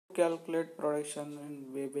Calculate production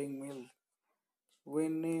in weaving mill, we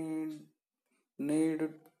need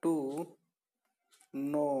to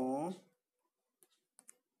know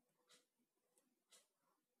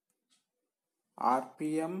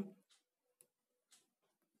RPM,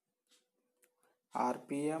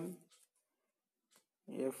 RPM,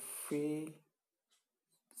 FEC,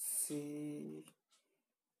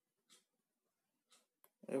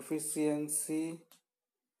 efficiency,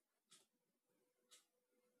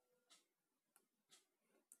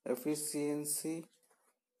 efficiency,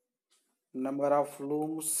 number of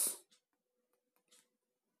looms,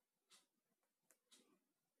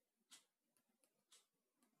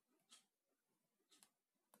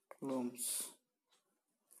 looms.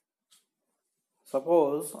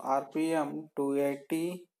 Suppose RPM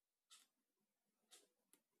 280,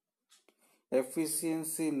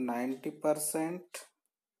 efficiency 90%,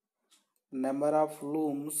 number of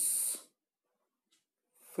looms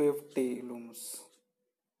 50 looms.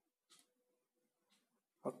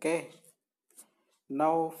 Okay.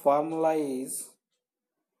 Now formula is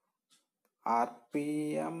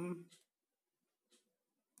RPM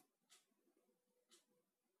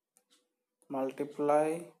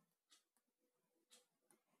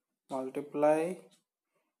multiply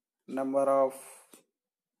number of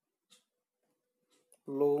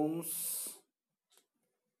looms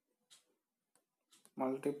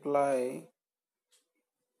multiply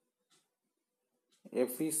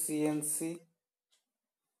efficiency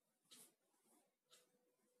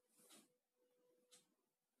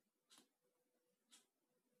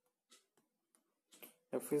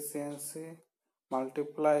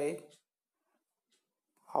multiply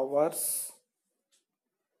hours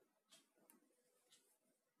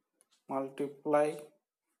multiply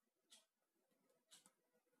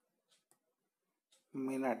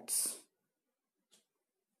minutes.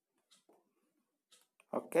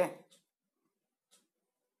 Okay,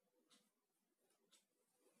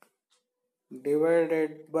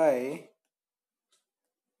 divided by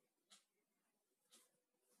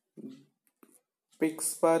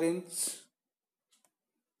pix per inch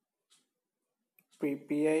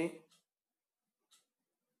PPI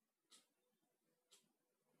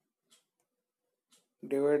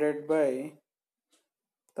divided by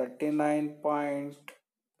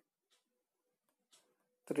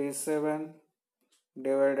 39.37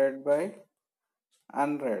 divided by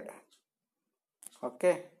 100.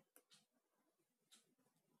 Okay,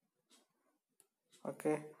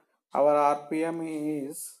 our RPM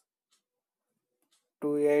is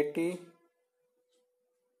 280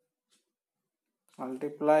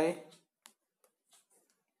 multiply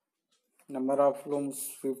number of looms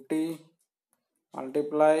 50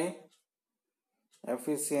 multiply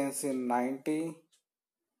efficiency 90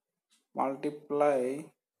 multiply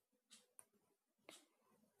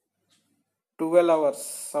 12 hours.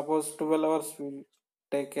 Suppose 12 hours we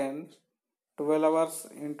taken 12 hours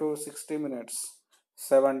into 60 minutes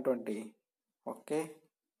 720. Okay,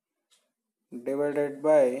 divided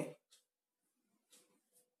by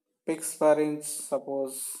pix per inch,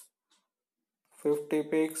 suppose 50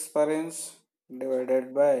 pix per inch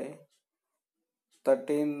divided by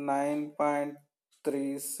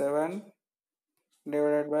 39.37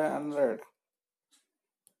 divided by 100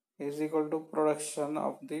 is equal to production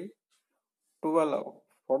of the 12 hours,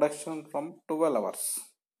 production from 12 hours.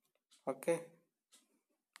 Okay,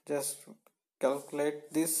 just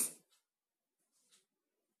calculate this.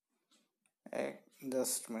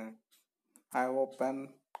 Just a minute, I open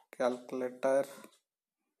calculator.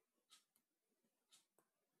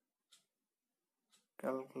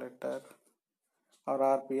 Our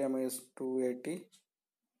RPM is 280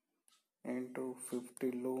 into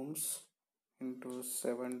 50 looms into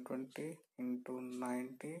 720 into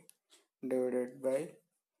 90 divided by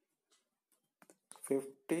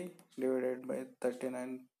 50 divided by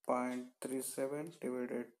 39.37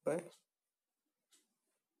 divided by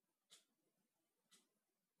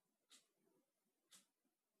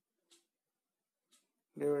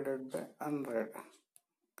 100.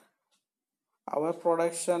 Our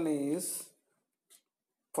production is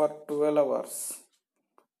for 12 hours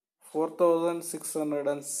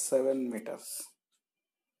 4607 meters.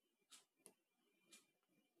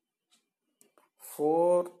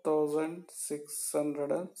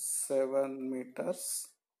 4607 meters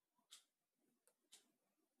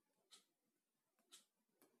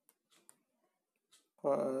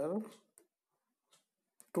per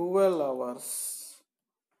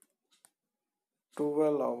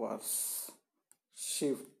 12 hours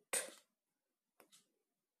shift.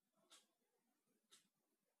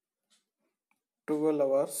 12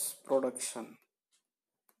 hours production.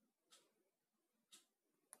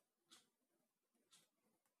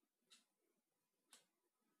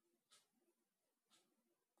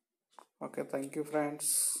 Okay, thank you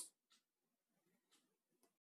friends.